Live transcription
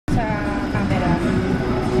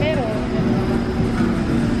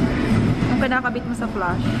kinakabit mo sa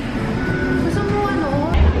flash. Gusto mo ano?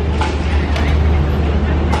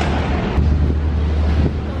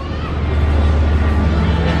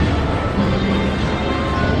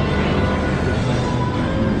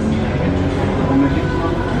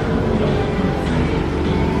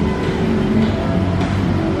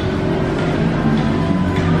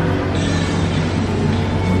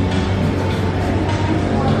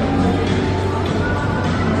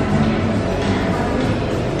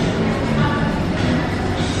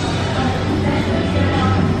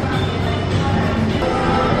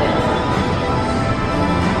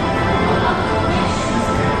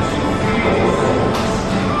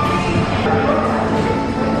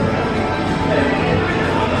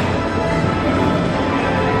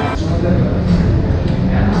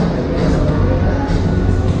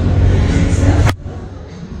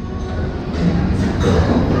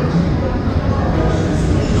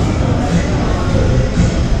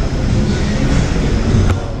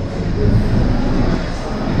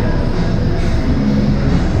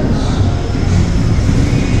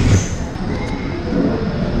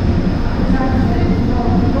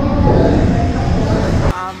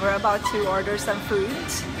 About to order some food.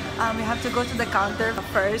 We have to go to the counter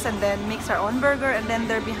first and then mix our own burger, and then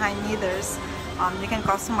there behind me there's you can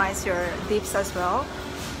customize your dips as well.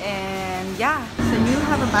 And yeah, so you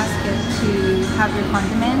have a basket to have your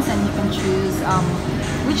condiments, and you can choose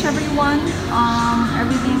whichever you want,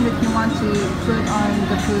 everything that you want to put on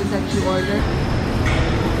the food that you order.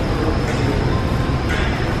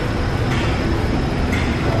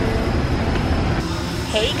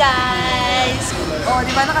 Hey guys! Oh,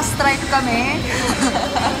 di ba naka-stripe kami?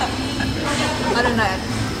 Ano na?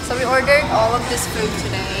 So we ordered all of this food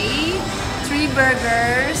today. 3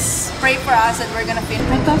 burgers. Pray for us that we're gonna finish.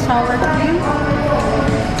 Ito, sour cream.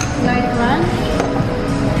 Light ranch.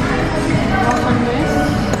 Waffle mix.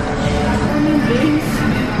 Beans.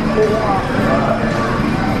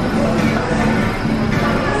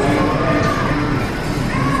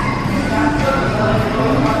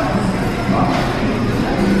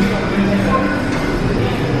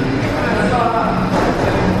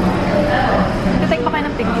 Take pa kayo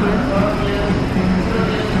ng picture.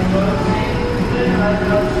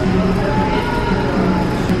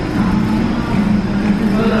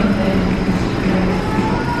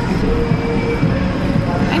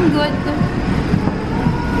 I'm good.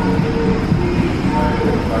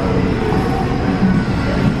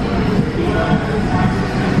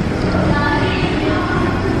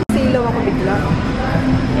 Silaw ako bigla.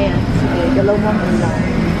 Ayan. Sige, dalawang lang.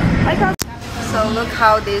 So look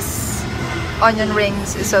how this onion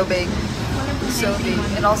rings is so big. So big.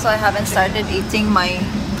 And also I haven't started eating my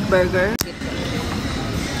burger.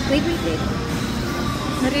 Wait.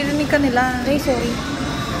 Naririnig ka nila. Ay, sorry.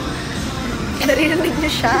 Naririnig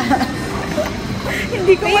niyo siya.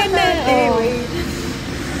 Hindi ko matante. Wait.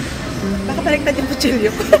 Nakabaliktad yung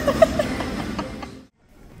kutsilyo.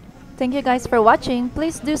 Thank you guys for watching.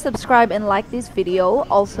 Please do subscribe and like this video.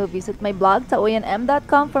 Also visit my blog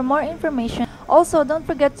tauyanm.com for more information. Also don't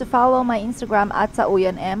forget to follow my Instagram at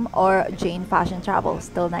tauyanm or Jane Fashion Travels.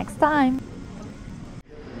 Till next time.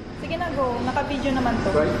 Sige na, go. Naka-video naman to.